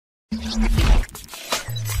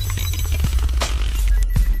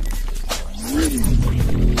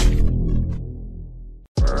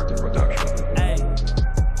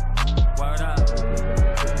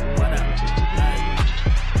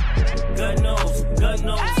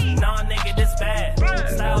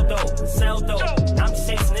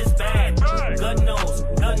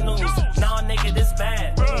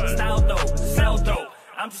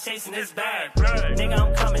Chasing this bag, nigga,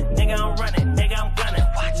 I'm coming, nigga, I'm running, nigga, I'm gunning.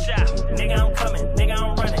 Watch out, nigga, I'm coming, nigga,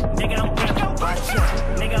 I'm running, nigga, I'm gunning. Watch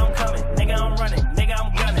out, nigga, I'm coming, nigga, I'm running, nigga,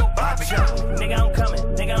 I'm gunning. Watch out, nigga, I'm coming,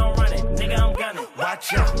 nigga, I'm running, nigga, I'm gunning.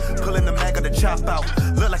 Watch out, pulling the mag of the chop out.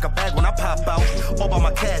 Look like a bag when I pop out. All by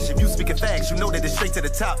my cash, if you speaking facts, you know that it's straight to the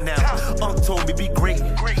top now. Unc told me be great,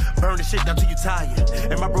 burn the shit down till you tired.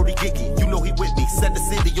 And my brody Giggy, you know he with me, set the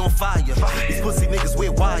city on fire. These pussy niggas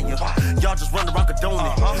with wire, y'all just run around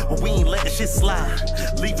condoning. But we ain't letting shit slide,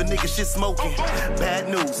 leave a nigga shit smoking. Bad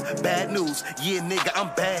news, yeah nigga,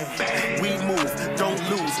 I'm bad. We move, don't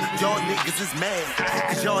lose, y'all niggas is mad,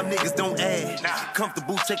 cause y'all niggas don't add.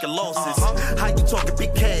 Comfortable taking losses, how you talking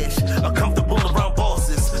big cash, comfortable around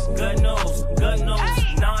bosses. Good news,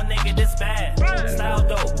 nah nigga, this bad. Style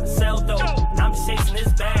dope, sell dope, I'm chasing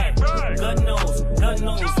this bag. Good news,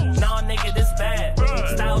 nah nigga, this bad.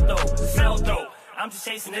 Style dope, sell dope, I'm just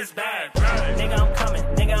chasing this bag. Nigga, I'm coming,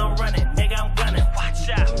 nigga, I'm running, nigga, I'm gunning. Watch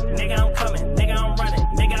out, nigga, I'm coming, nigga, I'm running,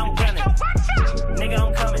 nigga, I'm gunning. Nigga,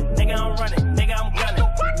 I'm coming, nigga, I'm running, nigga, I'm gunning.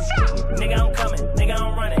 Nigga, I'm coming, nigga,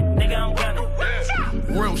 I'm running, nigga, I'm gunning.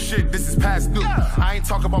 Real shit, this is past due. I ain't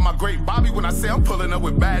talking about my great Bobby when I say I'm pulling up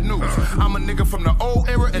with bad news. I'm a nigga from the old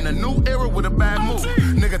era and the new era with a bad move.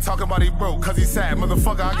 Nigga talking about he broke cause he sad.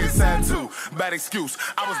 Motherfucker, I get sad too. Bad excuse.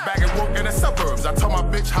 I was back at work in the suburbs. I told my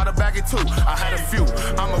bitch how to bag it too. I had a few.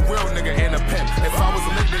 I'm a real nigga and a pimp. If I was a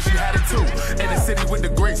lit, then she had it too. In the city with the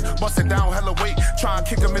grace, busting down hella weight. Try and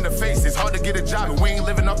kick him in the face. It's hard to get a job and we ain't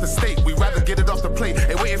living off the state. We rather get it off the plate.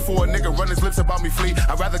 Ain't waiting for a nigga run his lips about me flee.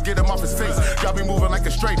 I'd rather get him off his face. Got me moving like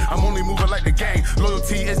a straight. I'm only moving like the gang.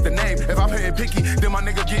 Loyalty is the name. If I'm hitting picky, then my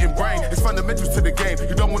nigga getting brain. It's fundamentals to the game.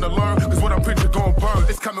 You don't wanna learn, cause what I'm preaching gon' burn.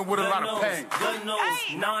 It's coming with a lot of pain. Good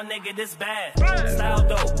news, nah nigga, this bad. Style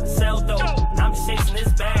dope, sell dope, I'm chasing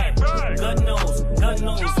this bag. Good news,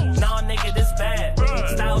 nah nigga, this bad.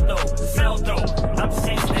 Style dope, sell dope, I'm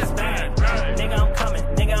chasing this bag. Nigga, I'm coming,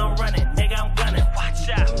 nigga, I'm running, nigga, I'm gunning. Watch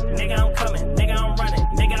out, nigga, I'm coming, nigga, I'm running,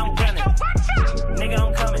 nigga, I'm gunning. Nigga,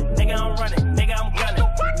 I'm coming, nigga, I'm running, nigga, I'm gunning.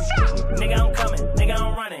 Nigga, I'm coming, nigga,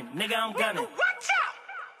 I'm running, nigga, I'm gunning.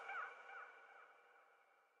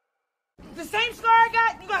 The same scar I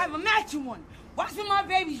got, you gonna have a matching one. Watch when my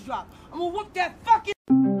babies drop. I'm gonna whoop that fucking...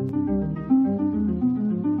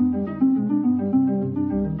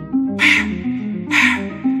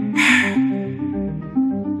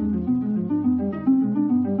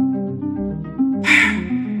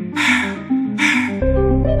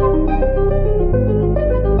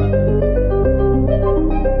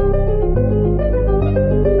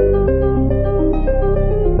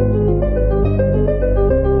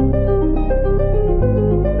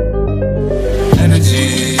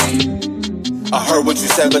 I heard what you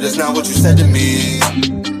said, but it's not what you said to me.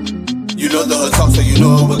 You know the hood talk, so you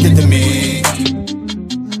know it will get to me.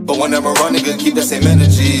 But when I'm around, nigga, keep the same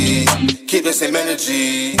energy. Keep the same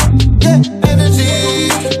energy. Yeah, energy.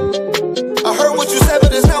 I heard what you said,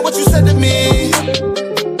 but it's not what you said to me.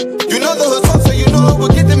 You know the hood talk, so you know it will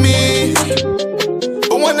get to me.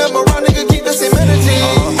 But when I'm around, nigga, keep the same energy.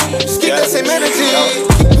 Just keep that same energy.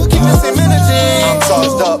 Keep the same energy. I'm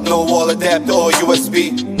charged up, no wall adapter or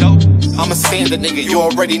USB. Nope. I'm a standard nigga, you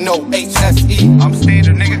already know HSE. I'm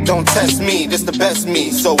standard nigga. Don't test me, this the best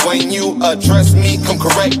me. So when you address me, come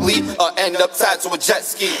correctly or end up tied to a jet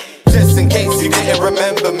ski. Just in case you didn't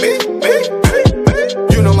remember me.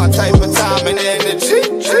 You know my type of time and energy.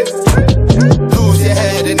 Lose your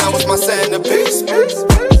head and now it's my centerpiece.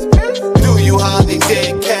 Do you hardly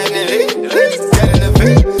dig Kennedy? Get in the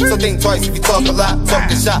V. So think twice if you talk a lot. Talk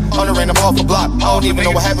the shot on a random off a block. I don't even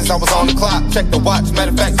know what happens, I was on the clock. Check the watch,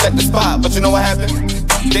 matter of fact, check the spot. But you know what happened?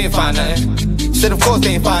 They ain't find nothing. Shit, of course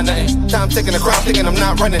they ain't find nothing. Time taking a crowd thinking I'm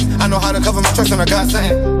not running. I know how to cover my tracks and I got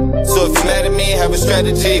something. So if you mad at me, have a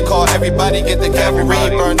strategy. Call everybody, get the cavalry.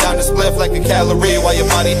 Burn down the spliff like a calorie while your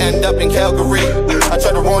body end up in Calgary. I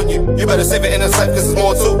try to warn you, you better save it in a life cause it's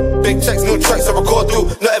more too. Big checks, new tracks I record through.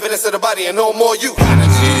 No evidence of the body and no more you.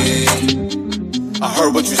 Energy. I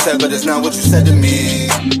heard what you said, but it's not what you said to me.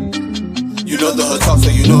 You know the hood talk, so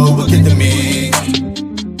you know it will get to me.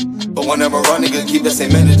 But when I'm around, nigga, keep the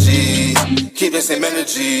same energy. Keep the same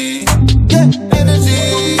energy. Yeah,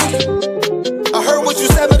 energy. I heard what you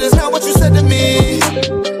said, but it's not what you said to me.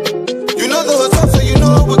 You know the hood talk, so you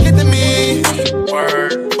know it will get to me.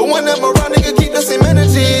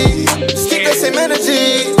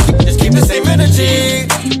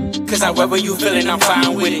 Cause however you feelin', I'm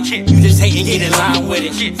fine with it. You just hate and get in line with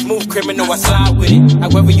it. Smooth criminal, I slide with it.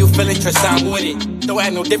 However you feelin', trust I'm with it. Don't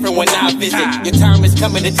act no different when I visit. Your time is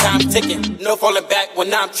coming, the time ticking. No falling back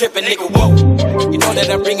when I'm tripping, nigga, whoa. You know that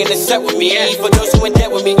I'm bringing the set with me. For those who in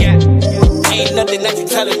debt with me, ain't nothing that you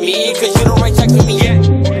telling me. Cause you don't write checks with me,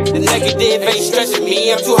 The negative ain't stressing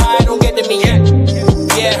me. I'm too high, don't get to me,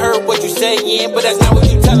 Yeah, I heard what you saying, but that's not what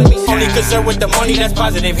you telling me. Only concerned with the money, that's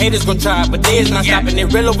positive. Haters gon' try, but they is not stopping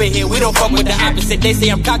it. Real over here, we don't fuck with the opposite. They say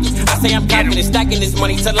I'm cocky, I say I'm confident. Stacking this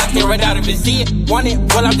money till I can right out of it. See it, want it,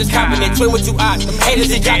 well I'm just copping it. Twin with two eyes, them haters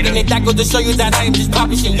is jocking it. That goes to show you that I am just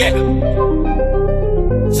popping shit,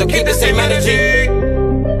 So keep the same energy,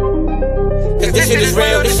 cause this shit is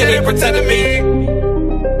real, this shit ain't pretending me.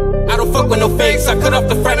 I don't fuck with no fakes, I cut off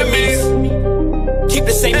the frenemies. Keep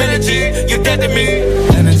the same energy, you dead to me.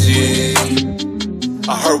 Energy.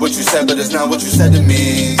 I heard what you said, but it's not what you said to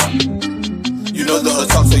me. You know the hood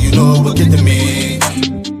talk, so you know it will get to me.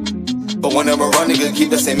 But whenever I'm nigga, keep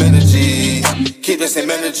the same energy. Keep the same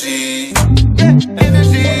energy. Yeah,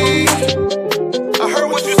 energy. I heard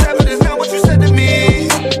what you said, but it's not what you said to me.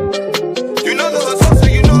 You know the hood talk, so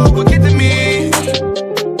you know it will get to me.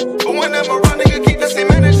 But whenever I'm nigga, keep the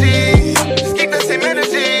same energy. Just keep the same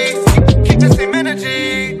energy. Keep the same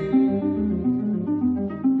energy.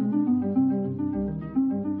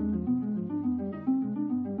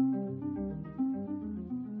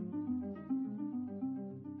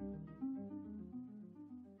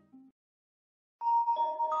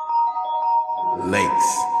 Lakes.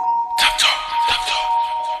 Tough talk.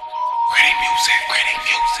 Great music.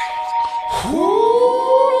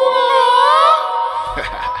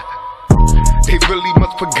 They really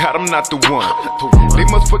must forgot I'm not the one. They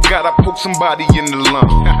must forgot I poked somebody in the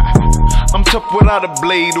lung. I'm tough without a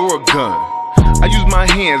blade or a gun. I use my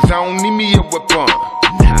hands, I don't need me a weapon.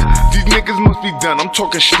 These niggas must be done, I'm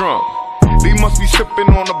talking strong. They must be sipping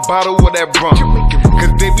on a bottle of that rum.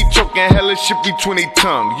 Cause they be talking hella shit between their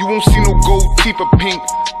tongue. You won't see no gold teeth or pink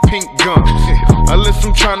gum. Unless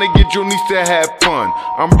I'm trying to get your niece to have fun.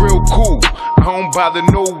 I'm real cool, I don't bother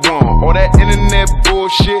no one. All that internet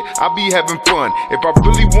bullshit, I be having fun. If I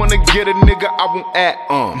really wanna get a nigga, I won't act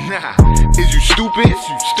Is you stupid?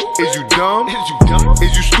 Is you dumb?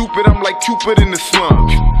 Is you stupid? I'm like Cupid in the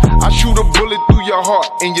slums. I shoot a bullet through your heart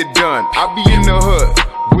and you're done. I be in the hood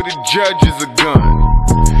where the judge is a gun.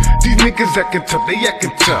 These niggas acting tough, they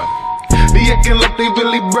acting tough. They acting like they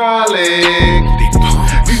really brolic.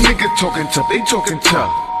 These niggas talking tough, they talking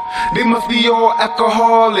tough. They must be all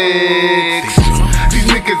alcoholics. These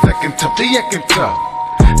niggas acting tough, they acting tough.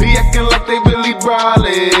 They acting like they really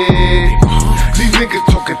brolic. These niggas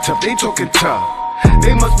talking tough, they talking tough.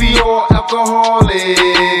 They must be all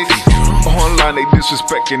alcoholics. Online they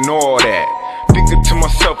disrespecting all that. Thinking to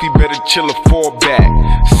myself, he better chill or fall back.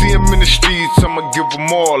 See him in the streets, I'ma give him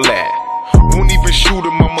all that. Won't even shoot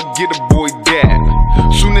him, I'ma get a boy dab.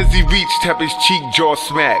 Soon as he reach, tap his cheek, jaw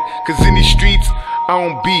smack. Cause in these streets, I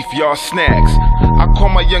don't beef, y'all snacks. I call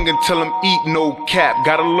my youngin', tell him eat no cap.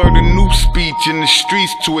 Gotta learn a new speech in the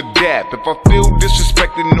streets to adapt. If I feel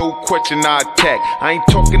disrespected, no question, I attack. I ain't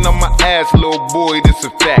talking on my ass, little boy, this a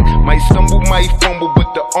fact. Might stumble, might fumble,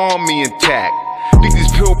 but the army intact. Think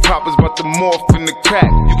these pill poppers about to morph in the crack.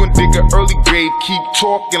 You gon' dig an early grave, keep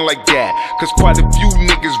talking like that. Cause quite a few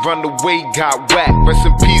niggas run away, got whacked. Rest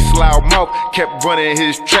in peace, loud mouth, kept running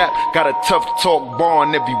his trap. Got a tough talk bar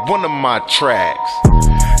on every one of my tracks.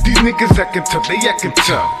 These niggas acting tough, they acting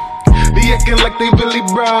tough. They acting like they really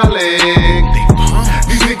brolic.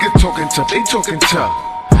 These niggas talking tough, they talking tough.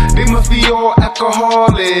 They must be all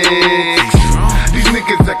alcoholics. These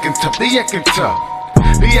niggas acting tough, they acting tough.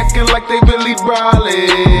 They acting like they really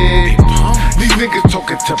brolic. These niggas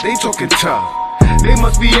talking tough, they talking tough. They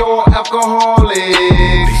must be all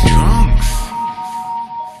alcoholics.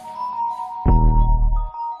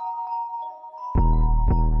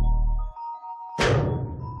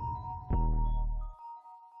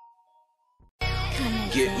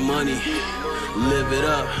 Get money, live it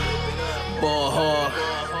up, ball hard,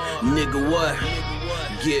 nigga what?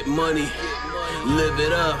 Get money, live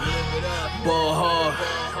it up, ball hard,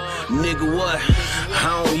 nigga what?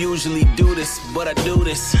 I don't usually do this, but I do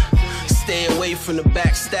this. Stay away from the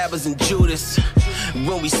backstabbers and Judas.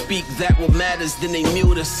 When we speak that what matters, then they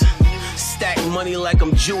mute us. Stack money like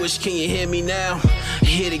I'm Jewish, can you hear me now?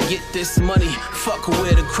 Here to get this money, fuck who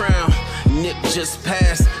wear the crown. Nip just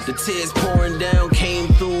passed, the tears pouring down. Came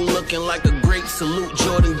through looking like a grape, salute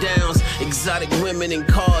Jordan Downs. Exotic women in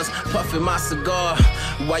cars, puffing my cigar.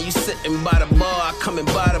 While you sitting by the bar, I come and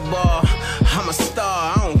by the bar. I'm a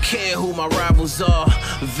star, I don't care who my rivals are.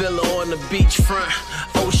 Villa on the beachfront,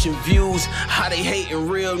 ocean ocean views. How they hating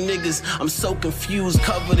real niggas, I'm so confused.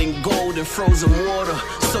 Covered in gold and frozen water,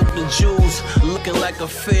 soaked in jewels. Looking like a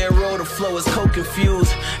pharaoh, the flow is coke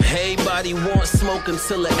infused. Everybody wants smoke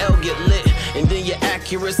until the L get lit, and then your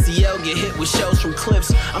accuracy L get hit with shells from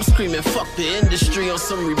clips. I'm screaming fuck the industry on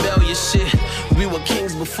some rebellious shit. We were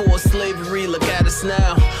kings before slavery, look at us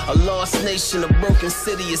now. A lost nation, a broken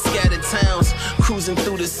city, a scattered towns. Cruising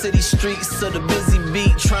through the city streets of the busy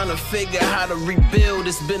beat, trying to figure how to rebuild.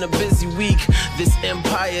 It's been a busy week. This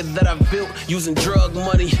empire that I've built using drug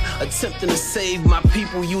money, attempting to save my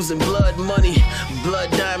people using blood money.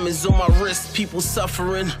 Blood diamonds on my wrist, people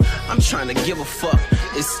suffering. I'm trying to give a fuck,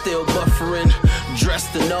 it's still buffering.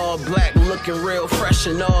 Dressed in all black, looking real fresh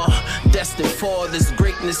and all. Destined for this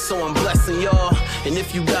greatness, so I'm blessing y'all. And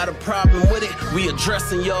if you got a problem with it, we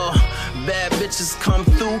addressing y'all. Bad bitches come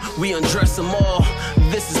through, we undress them all.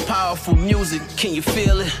 This is powerful music, can you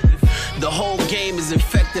feel it? The whole game is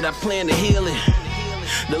infected, I plan to heal it.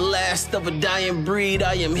 The last of a dying breed,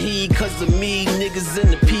 I am he. Cause of me, niggas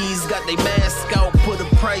in the P's got they mask out. Put a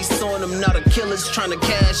price on them, now the killers trying to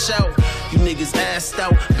cash out. You niggas assed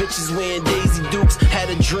out, bitches wearing Daisy Dukes. Had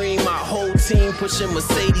a dream, my whole team pushing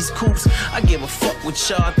Mercedes coupes. I give a fuck what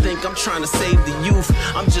y'all think, I'm trying to save the youth.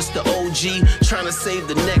 I'm just the OG, trying to save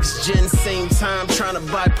the next gen. Same time, trying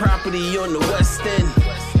to buy property on the West End.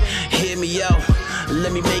 Hear me out,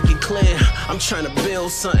 let me make it clear. I'm trying to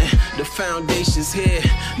build something, the foundation's here.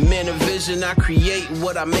 Man of vision, I create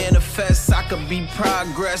what I manifest. I could be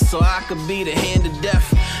progress, or I could be the hand of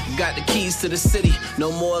death. Got the keys to the city,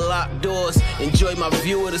 no more locked doors. Enjoy my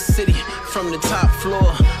view of the city from the top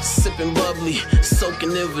floor. Sipping bubbly,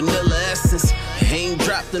 soaking in vanilla essence. Ain't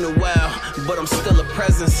dropped in a while, but I'm still a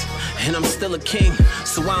presence. And I'm still a king,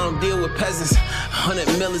 so I don't deal with peasants. 100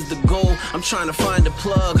 mil is the goal, I'm trying to find a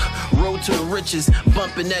plug. Road to the riches,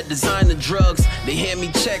 bumping that designer drugs. They hand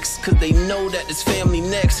me checks, cause they know that it's family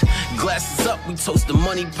next. Glasses up, we toast the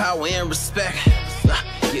money, power, and respect.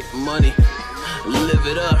 Get money, live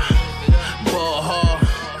it up, ball hard,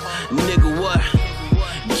 nigga what?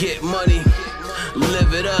 Get money,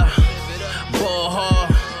 live it up, ball hard,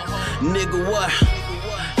 nigga what?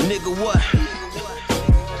 Nigga what?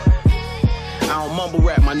 I don't mumble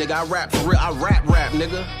rap, my nigga, I rap for real, I rap,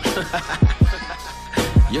 nigga.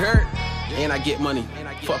 You heard? And I get money,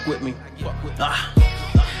 fuck with me.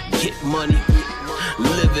 Get money,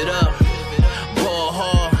 live it up, ball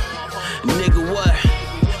hard, nigga what?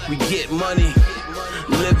 We get money,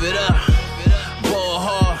 live it up, ball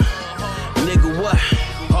hard, nigga what?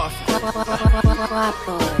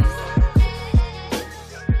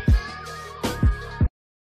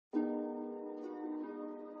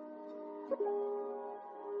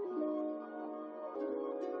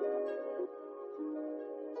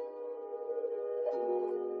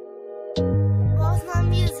 Boss my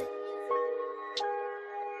music.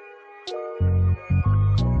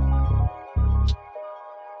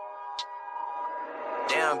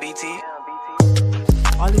 Damn, BT.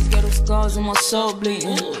 All these ghetto scars on my soul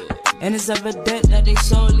bleeding, and it's evident that they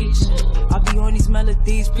soul leeching. I be on these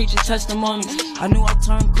melodies, preaching testimony. I knew I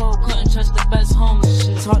turned cold, couldn't trust the best homies.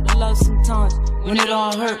 It's hard to love sometimes, when it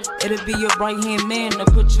all hurt. It'll be your right hand man that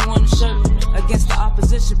put you on the shirt. Against the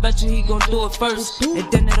opposition, bet you he gon' do it first. And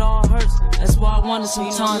then it all hurts, that's why I wonder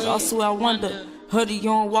sometimes. Also I wonder, hoodie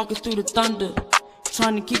on walking through the thunder,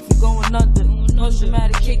 trying to keep from going under.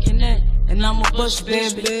 Post-traumatic kicking in, and I'm a bush,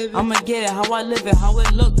 baby. I'ma get it, how I live it, how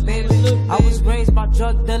it look, baby. I was raised by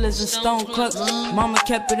drug dealers and stone crooks. Mama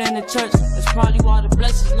kept it in the church, that's probably why the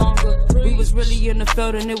blessings longer. We was really in the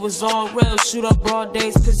field and it was all real. Shoot up broad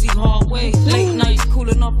days, cause he hard ways. Late nights,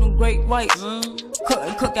 cooling off them great whites.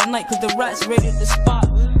 Couldn't cook at night cause the rats raided the spot.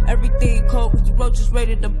 Everything cold cause the roaches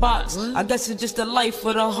raided the box. I guess it's just the life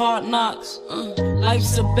for the hard knocks.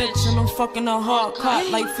 Life's a bitch and I'm fucking a hard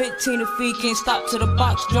cop. Like 15 if he can't stop till the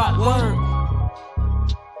box drop. Word.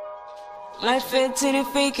 Like 15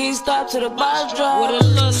 if he can't stop till the box drop.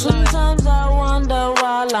 Sometimes I wonder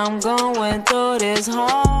while I'm going through this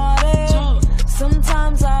heartache.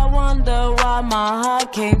 Sometimes I wonder why my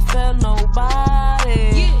heart can't feel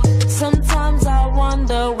nobody. Sometimes I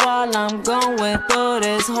wonder while I'm going through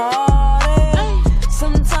this heartache.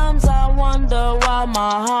 Sometimes I wonder why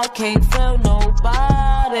my heart can't feel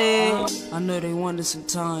nobody. I know they wonder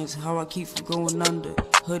sometimes how I keep from going under.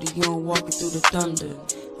 Hoodie on walking through the thunder.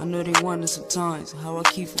 I know they wonder sometimes how I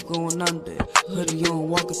keep from going under. Hoodie on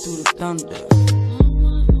walking through the thunder.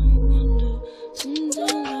 Sometimes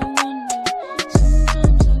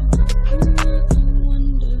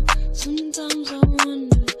I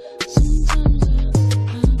wonder.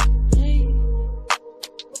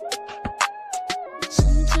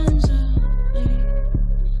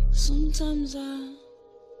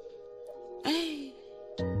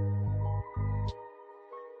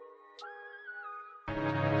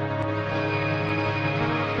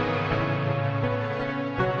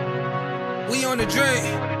 we on the drink.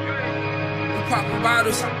 We popping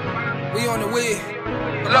bottles, we on the weed.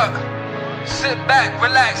 Look, sit back,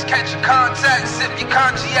 relax, catch your contact, sip your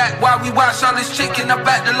cognac while we wash all this chicken up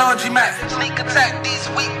at the laundromat. Sneak attack these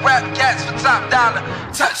weak rap cats for top dollar.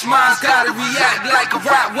 Touch mine's gotta react like a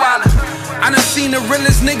Rottweiler. I done seen the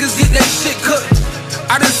realest niggas get their shit cooked.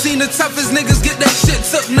 I done seen the toughest niggas get their shit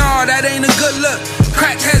took. Nah, that ain't a good look.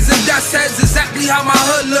 Crackheads and dust heads, exactly how my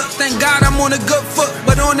hood look. Thank God I'm on a good foot.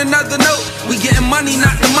 But on another note, we getting money,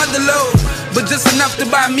 not the mother load, but just enough to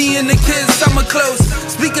buy me and the kids summer clothes.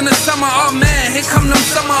 Speaking of summer, oh man, here come them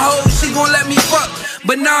summer hoes. She gon' let me fuck,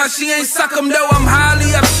 but nah, she ain't suck 'em though. I'm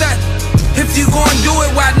highly upset. If you gon' do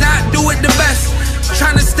it, why not do it the best?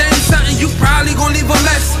 Tryna stain something, you probably gon' leave a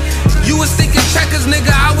mess. You was thinking checkers, nigga,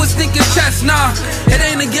 I was thinking chess. Nah, it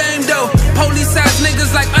ain't a game though. Police ass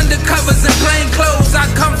niggas like undercovers and plain clothes. I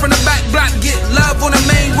come from the back block, get love on the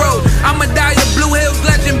main road. I'ma die a Blue Hills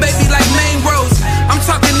legend, baby, like main roads. I'm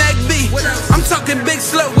talking egg B, I'm talking big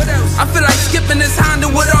slow. I feel like skipping this Honda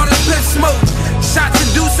with all the pit smoke. Shots to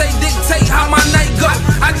do say dictate how my night go.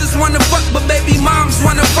 I just wanna fuck, but baby moms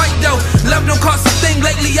wanna fight though. Love don't cost a thing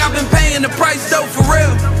lately, I've been paying the price though, for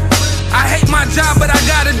real. I hate my job, but I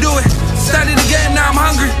gotta do it. Study the game, now I'm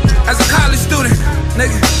hungry as a college student.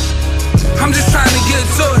 Nigga, I'm just trying to get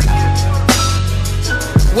to it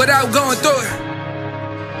without going through it.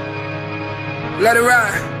 Let it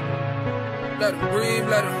ride. Let him breathe,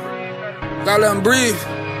 let him. Gotta let him breathe.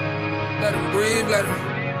 Let him breathe, let him.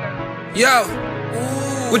 Yo,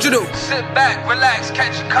 what you do? Sit back, relax,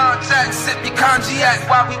 catch your contact, sip your cognac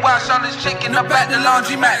while we wash all this chicken up at the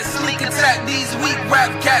laundromat. Sneak attack these weak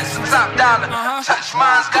rap cats for top dollar. Touch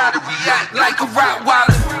mine's gotta react like a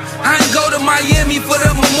Rottweiler. I ain't go to Miami for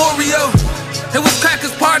the memorial. It was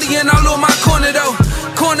crackers partying all on my corner though.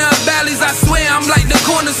 Corner of valleys, I swear I'm like the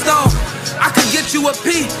cornerstone. I could get you a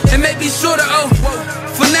P and maybe shorter O.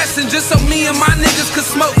 Finessing just so me and my niggas could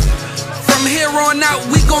smoke. From here on out,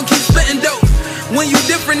 we gon' keep spitting dope. When you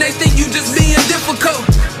different, they think you just being difficult.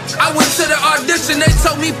 I went to the audition, they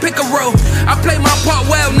told me pick a role. I play my part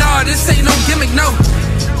well, nah, this ain't no gimmick, no.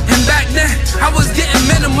 And back then, I was getting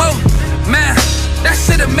minimal. Man, that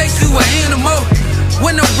shit'll make you an animal.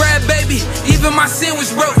 With no bread, baby, even my sandwich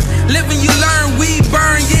broke. Living you learn, we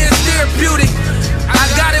burn, yeah, it's therapeutic. I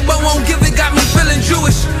got it, but won't give it, got me feeling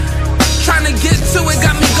Jewish. Tryna get to it,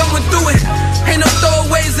 got me going through it. Ain't no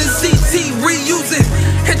throwaways in CT, reuse it.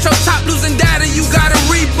 Hit your top losing data, you gotta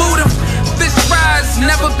reboot them. Fish fries,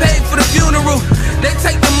 never paid for the funeral. They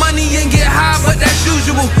take the money and get high, but that's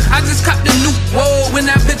usual. I just copped a new whoa when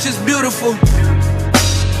that bitch is beautiful.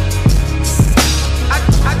 I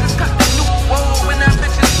just copped a new whoa when that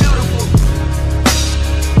bitch is beautiful.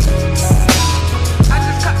 I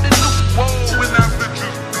just copped a new whoa when that bitch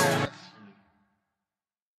is beautiful.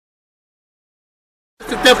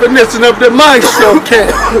 The definition of the mind show,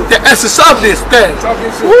 cat. The essence of this thing.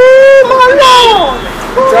 Woo, my lord!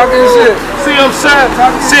 Talking shit. See what I'm saying?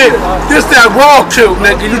 See, this that raw kill,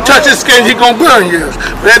 nigga. You touch his skin, he gon' burn you.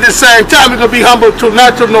 But at the same time, he gonna be humble to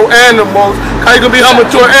not to no animals. How you gonna be humble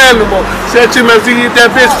to an animal? Said to him, if he eat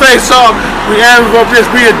that bitch face off, we animal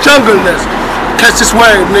bitch be a jungleless. Catch this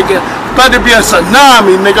wave, nigga. About to be a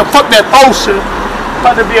tsunami, nigga. Fuck that ocean.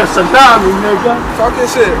 About to be a tsunami, nigga.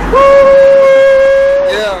 Talking shit. Woo!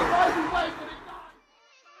 Yeah.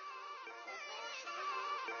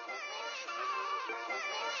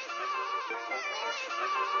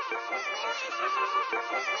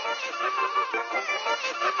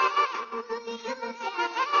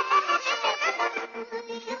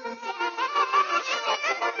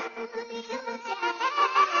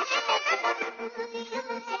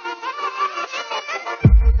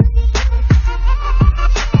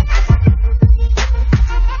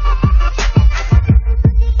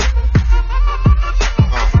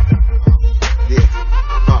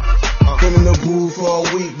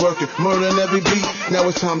 Murdering every beat, now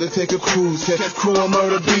it's time to take a cruise. Crew on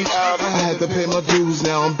murder beach, I had to pay my dues.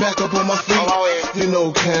 Now I'm back up on my feet, you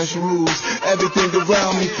know cash rules. Everything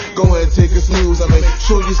around me, go ahead and take a snooze. I make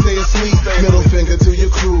sure you stay asleep, middle finger to your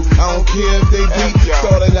crew. I don't care if they beat,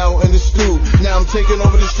 starting out in the stew. Now I'm taking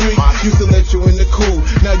over the street, used to let you in the cool.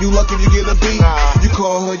 Now you lucky if you get a beat, you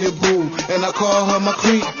call her your boo, and I call her my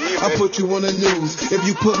creep. I put you on the news, if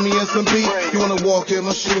you put me in some beat, you wanna walk in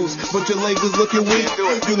my shoes. But your legs is looking weak,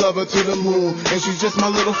 you love her to the moon, and she's just my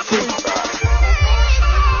little freak.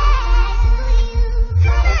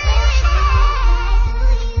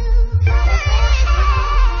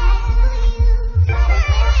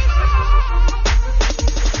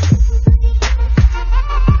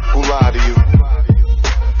 Who lied to you?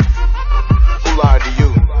 Who lied to you?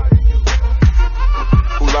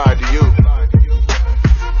 Who lied to you?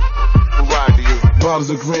 was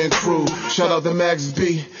a grand crew. Shout out to Max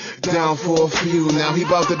B, down for a few. Now he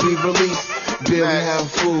about to be released. Barely have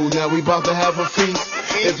food, now we about to have a feast.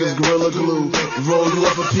 If it's Gorilla Glue, roll you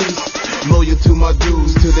up a piece. Loyal to my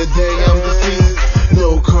dues, to the day I'm deceased.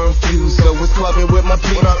 No curfew, so it's clubbing with my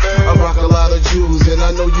peeps. I rock a lot of Jews, and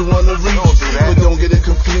I know you wanna reach, but don't get it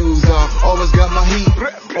confused. I always got my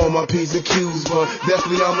heat on my P's and Q's, but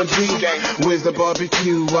definitely I'm a G. Where's the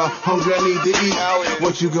barbecue? Hungry, I need to eat.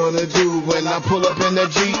 What you gonna do when I pull up in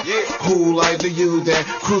that Jeep? Who like the you that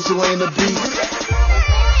cruise who ain't a beast?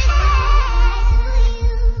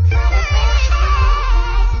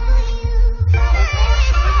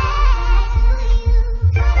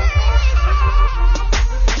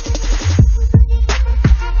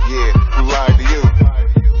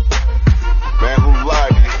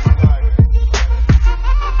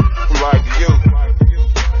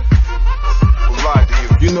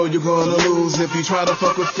 You're gonna lose if you try to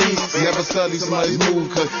fuck with feast. Never study somebody's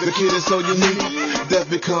move, cause the kid is so unique. Death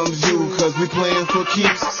becomes you, cause we playing for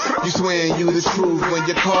keeps. You swearing you the truth when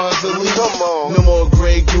your car's a leak. No more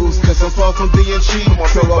Grey Goose, cause I'm far from being cheap.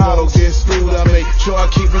 So I won't get screwed, I make sure I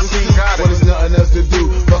keep receipts. When there's nothing else to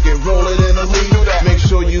do, fucking roll it in a leaf. Make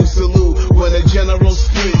sure you salute when the general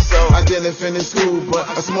speaks. I didn't finish school, but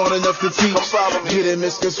I'm smart enough to teach. Get it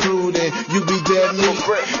misconstrued and you be dead meat.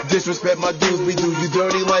 Disrespect my dudes, we do you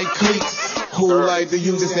dirty like cliques. Who like to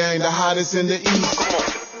use this thing, the hottest in the east.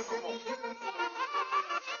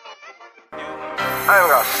 I ain't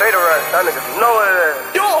gotta say the rest, that niggas know what it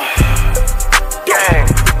is. Gang,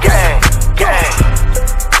 gang, gang.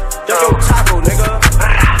 Yo, taco, nigga.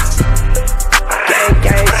 Gang,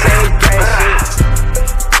 gang, same gang shit.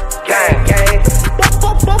 Gang, gang.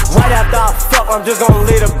 Right after I fuck, I'm just gon'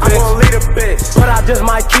 lead a bitch. But I just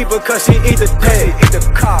might keep her cause she eat the dick.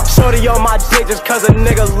 Shorty on my dick just cause a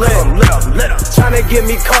nigga lit. Tryna get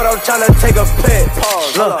me caught up, tryna take a pic.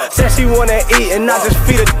 Look, said she wanna eat and I just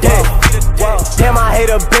feed her dick. Damn, I hate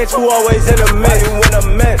a bitch who always in a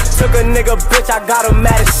mess. Took a nigga bitch, I got him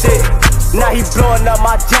mad as shit. Now he blowing up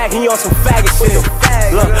my jack, he on some faggot shit.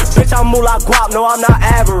 Look, bitch, I'm moolah guap, no, I'm not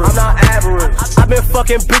average. I've been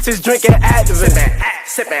fucking bitches drinking Activist.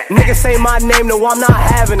 Niggas say my name, no, I'm not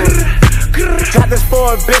having it. Got this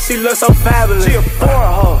for a bitch, she look so fabulous. She a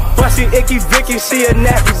foreign hoe, but she icky Vicky, she a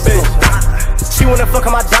nappy bitch. She wanna fuck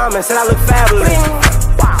on my diamonds, said I look fabulous.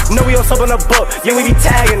 Know we on soap on the book, yeah, we be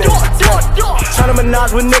tagging it. Tryna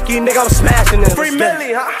menage with Nicki, nigga, I'm smashing it. Free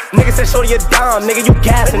Millie, huh? Nigga said, shorty, you down, nigga, you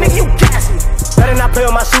gassing it. Better not play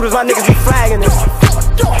with my shooters, my niggas be flagging it.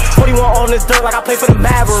 41 on this dirt like I play for the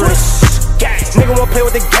Mavericks. Nigga won't play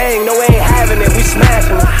with the gang, no, we ain't having it, we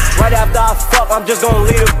smashing it. Right after I fuck, I'm just gon'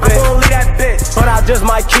 leave a bitch. I'm gon' leave that bitch, but I just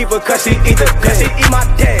might keep her cause she eat the dick. She eat my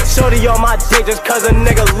dick. Shorty on my dick just cause a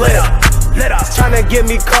nigga lit up. Tryna get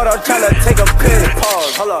me caught up, tryna take a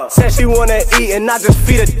pill. Said she wanna eat and I just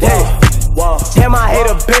feed her dick. Damn, I hate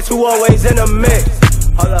a bitch who always in the mix.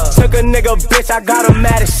 Took a nigga bitch, I got him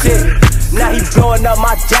mad as shit. Now he blowing up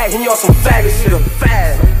my jack, he on some faggot shit. I'm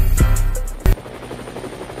fast.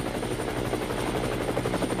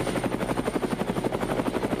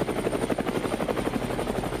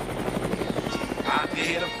 I can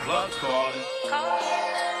hear the blood calling.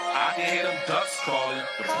 I can hear them ducks calling.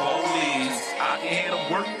 The police. I can hear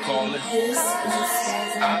them work calling.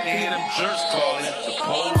 I can hear them jerks calling. The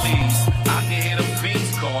police. I can hear them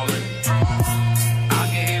fiends calling. I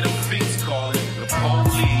can hear them fiends calling. The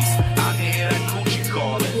police. I can hear that coochie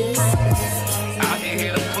calling. I can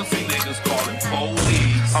hear them pussy niggas calling.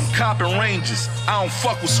 Police. I'm copping ranges. I don't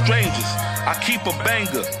fuck with strangers. I keep a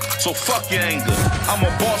banger, so fuck your anger. I'm a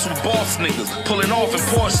boss with boss niggas, pulling off in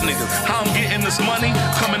Porsche niggas. How I'm getting this money?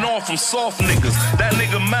 Coming off from soft niggas. That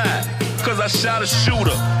nigga mad, cause I shot a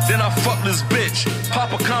shooter. Then I fuck this bitch,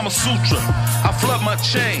 pop a Kama Sutra. I flood my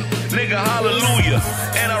chain, nigga hallelujah.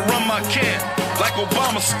 And I run my camp, like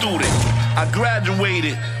Obama student. I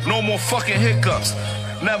graduated, no more fucking hiccups.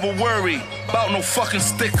 Never worry about no fucking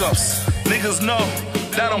stick-ups. Niggas know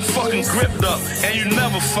that I'm fucking gripped up, and you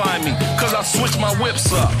never find me, cause I switch my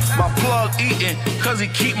whips up. My plug eating, cause he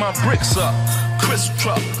keep my bricks up. Chris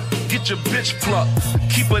truck, get your bitch plucked.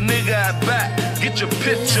 Keep a nigga at back, get your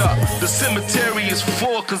pitch up. The cemetery is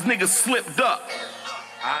full, cause niggas slipped up.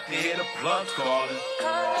 I can hear the blood calling.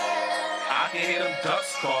 I can hear them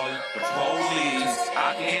ducks calling. The police.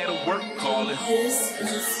 I can hear the work calling.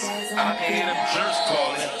 I can hear them jerks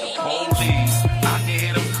calling. The police. I can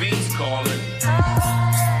hear them fiends calling.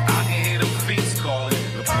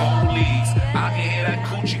 I can hear that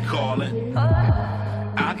coochie calling.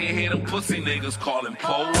 I can hear them pussy niggas. niggas calling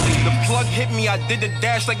police. The plug hit me, I did the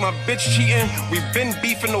dash like my bitch cheating. We been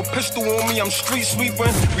beefing, no pistol on me, I'm street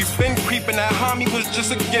sweeping. We been creeping, that homie was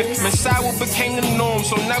just a gift. Man, sour became the norm,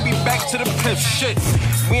 so now we back to the piff. Shit,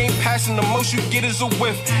 we ain't passing, the most you get is a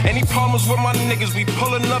whiff. Any problems with my niggas, we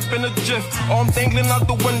pulling up in a jiff. All I'm dangling out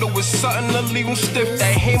the window with something to leave them stiff.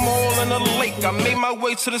 That hammer all in the lake, I made my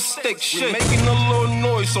way to the stick. Shit, we making a little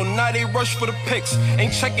noise, so now they rush for the pics.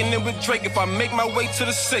 Ain't checking in with Drake if I make my way to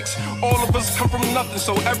the 6. All of us come from nothing,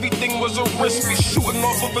 so everything was a risk. We shooting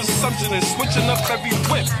off of assumption and switching up every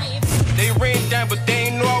whip. They ran down, but they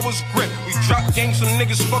ain't know I was grip. We dropped games, so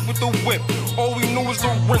niggas fuck with the whip. All we knew was the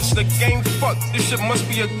rinse, the game fucked. This shit must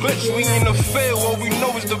be a glitch. We ain't a fail, all we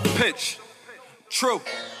know is the pitch. True.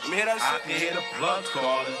 You hear that shit? I can hear the plugs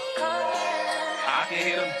calling. I can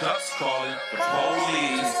hear them ducks calling. The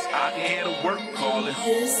police. I can hear the work calling.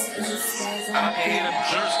 I can hear them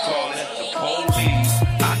jerks calling. The police.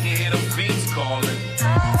 I can hear them beats calling.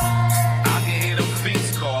 I can hear them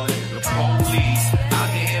beats calling. The police. I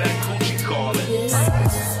can hear that coochie calling.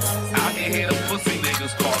 I can hear the pussy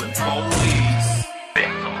niggas calling police.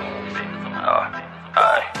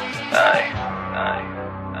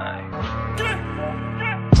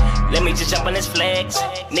 Let me just jump on his flags.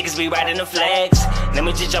 Niggas be riding the flags. Let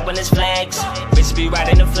me just jump on his flags. Bitches be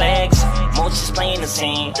riding the flags. Most just playing the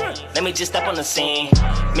scene. Let me just step on the scene.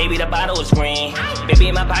 Maybe the bottle is green.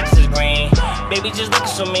 Baby, my pockets is green. Baby, just looking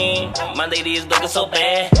so mean. My lady is looking so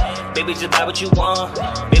bad. Baby, just buy what you want.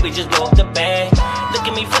 Baby, just blow up the bag. Look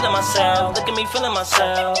at me feeling myself. Look at me feeling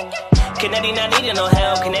myself. Kennedy not needing no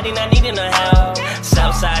help. Kennedy not needing no help.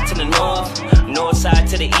 South side to the north. North side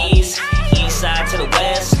to the east. East side to the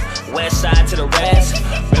west. West side to the rest.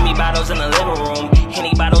 Remy bottles in the living room.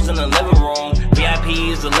 Henny bottles in the living room.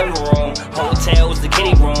 VIP is the living room. Hotel is the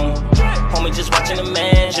kitty room. Homie just watching the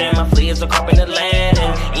mansion. My fleas are carping the land.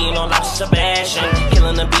 And eating on lobster Sebastian.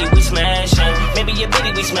 Killing the beat, we smashing. Maybe your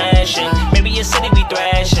bitty we smashing. Maybe your city we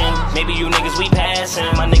thrashing. Maybe you niggas we passing.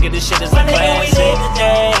 My nigga, this shit is a classic.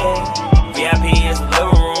 VIP is the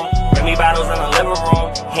living room. Remy bottles in the living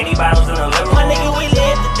room. Henny bottles in the living room. My nigga, we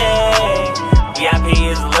live today. VIP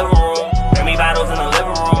is the living room. Remy bottles in the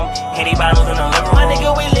living room. Henny bottles in the living room. My nigga,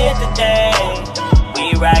 we live today.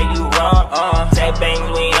 We right, you wrong. Tech bangs,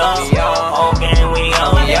 we on. Whole gang, we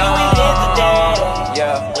on. My nigga, we live today.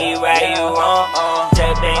 We right, you wrong.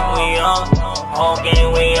 Tech bangs, we on. Whole gang,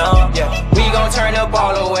 we on. We gon' turn up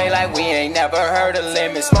all the way like we ain't never heard of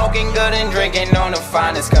limit. Smoking good and drinking on the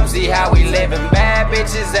finest. Come see how we living. Bad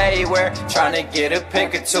bitches everywhere, tryna get a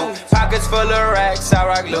pick or two. Pockets full of racks, I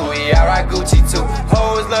rock Louis, I rock Gucci too.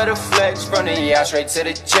 Hoes love to flex, from the yacht straight to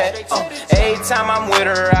the jet. Every time I'm with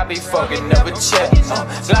her, I be fucking up a check.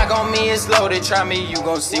 Glock on me is loaded, try me, you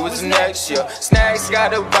gon' see what's next. Snacks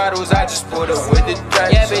got the bottles, I just put up with the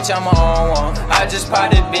dress. Yeah, bitch, I'm on one. I just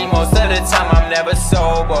pop the beat, most of the time I'm never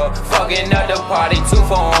sober. Fucking up the party,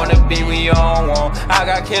 2-4 on the beat, we on one. I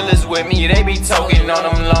got killers with me, they be talking on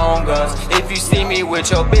them long guns. If you see me with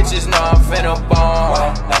your bitches, know I'm finna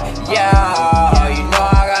bomb. Yeah, you know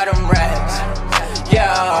I got them racks.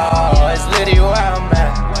 Yeah, it's litty where I'm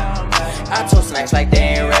at. I told snacks like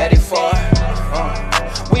they ain't ready for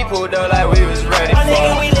it. We pulled up like we was ready for it. My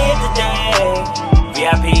nigga, we live today.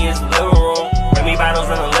 VIP is the living room. Remy bottles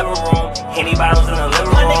in the living room. Henny bottles in the living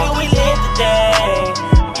room. My nigga, we live today.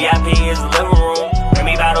 VIP is the living room.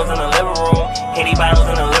 Remy bottles in the living room. Henny bottles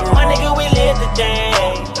in the living room. My nigga, we live today.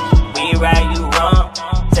 We right, you wrong.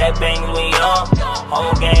 Tech bangs, we on.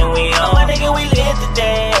 Whole